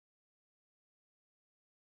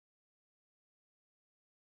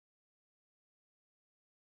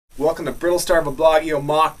Welcome to Brittlestar Viblogeo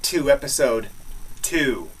Mach 2 Episode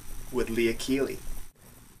 2 with Lea Keeley.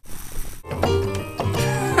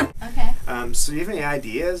 Okay. So do you have any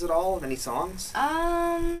ideas at all of any songs?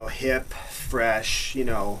 Hip, fresh, you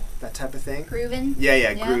know, that type of thing? Groovin'?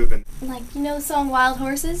 Yeah, groovin'. Like, you know the song Wild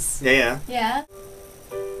Horses? Yeah. Yeah.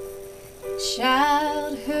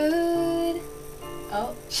 Childhood.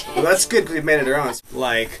 Oh. Well, that's good because we've made it our own.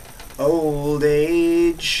 Like, old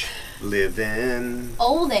age living.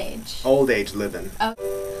 Old age. Old age living. Oh.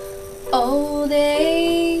 Old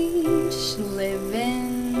age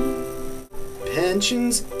living.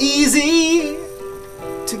 Pensions easy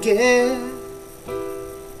to get.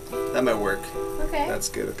 That might work. Okay. That's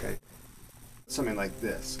good, okay. Something like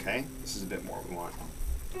this, okay? This is a bit more we want.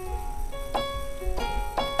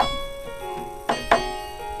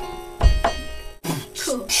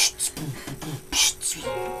 Cool.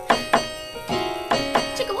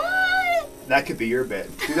 Chicka what? That could be your bit.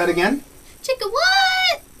 Do that again? Chicka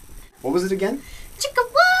what? What was it again? Chicka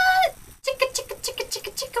what? Chicka chicka chicka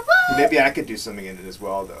chicka chicka what? Maybe I could do something in it as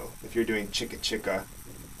well, though. If you're doing chicka chicka,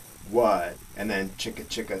 what? And then chicka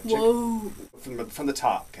chicka chicka. Whoa. From the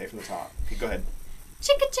top, okay? From the top. Okay, go ahead.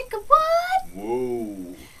 Chicka chicka what?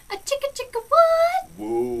 Whoa. A chicka chicka what?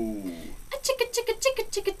 Whoa. A chicka chicka chicka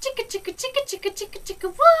chicka chicka chicka chicka chicka chicka chicka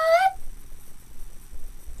what?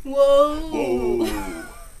 Whoa. Whoa.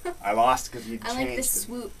 I lost because you changed I like the it.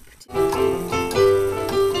 swoop.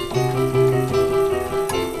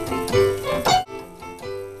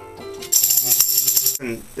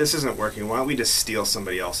 This isn't working. Why don't we just steal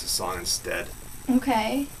somebody else's song instead?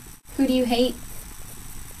 Okay. Who do you hate?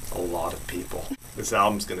 A lot of people. This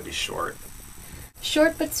album's gonna be short.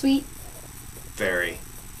 Short but sweet. Very.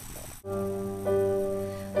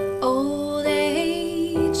 Old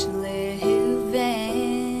age living.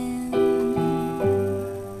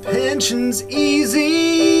 Pensions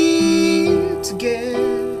easy to get.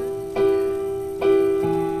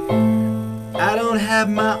 I don't have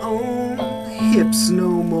my own hips no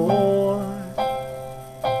more.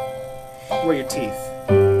 Where are your teeth?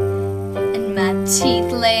 And my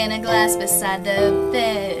teeth lay in a glass beside the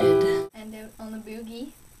bed. And out on the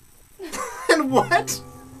boogie. And what?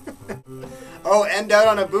 Oh, end out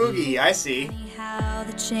on a boogie. I see. How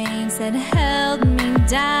the chains that held me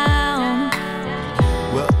down.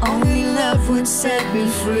 Well, only love would set me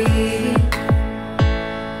free.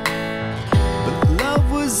 But love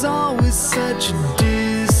was always such a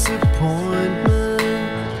disappointment.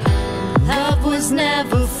 Love was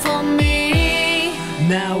never for me.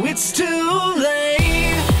 Now it's too